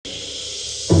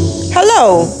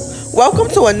Hello, welcome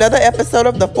to another episode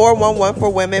of the 411 for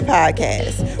Women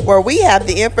podcast, where we have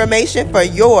the information for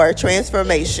your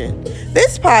transformation.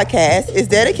 This podcast is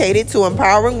dedicated to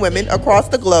empowering women across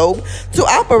the globe to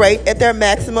operate at their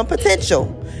maximum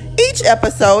potential. Each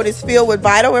episode is filled with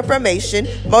vital information,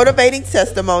 motivating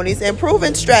testimonies, and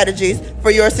proven strategies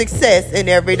for your success in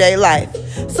everyday life.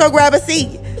 So grab a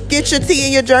seat, get your tea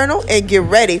in your journal, and get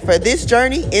ready for this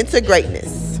journey into greatness.